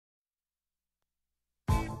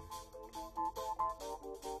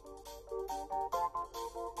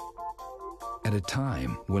At a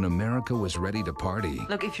time when America was ready to party.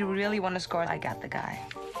 Look, if you really want to score, I got the guy.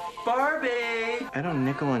 Barbie! I don't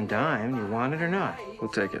nickel and dime. You want it or not?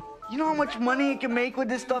 We'll take it. You know how much money you can make with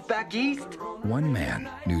this stuff back east? One man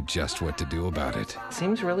knew just what to do about it.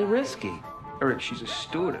 Seems really risky. Eric, she's a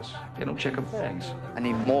stewardess. They don't check her bags. I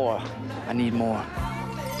need more. I need more.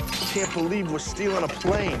 Can't believe we're stealing a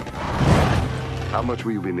plane. How much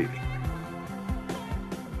will you be needing?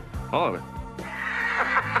 All of it.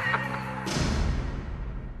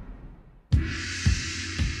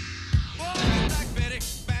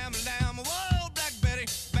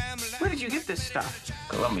 Where did you get this stuff?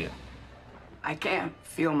 Colombia. I can't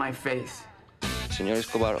feel my face. Senor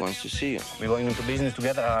Escobar wants to see you. We're going into business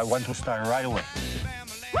together. I want to start right away.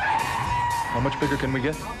 How much bigger can we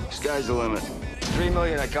get? Sky's the limit. 3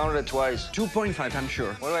 million, I counted it twice. 2.5, I'm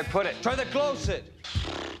sure. Where do I put it? Try to close it.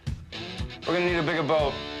 We're gonna need a bigger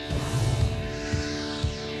boat.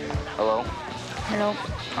 Hello? Hello.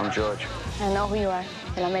 I'm George. I know who you are.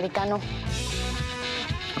 El Americano.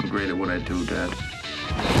 I'm great at what I do, Dad.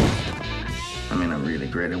 I mean, I'm really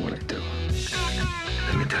great at what I do.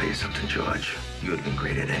 Let me tell you something, George. You would have been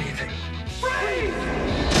great at anything.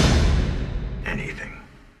 Anything.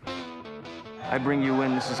 I bring you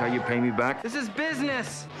in, this is how you pay me back? This is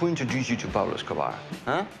business! Who introduced you to Pablo Escobar?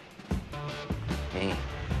 Huh? Me.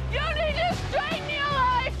 You need to straighten your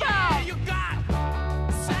life out! You got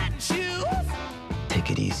satin shoes? Take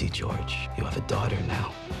it easy, George. You have a daughter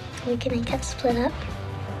now. We gonna get split up?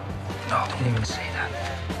 No, don't even say that.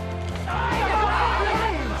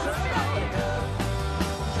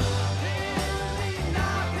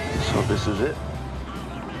 So this is it?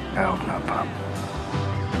 I hope not, Pop.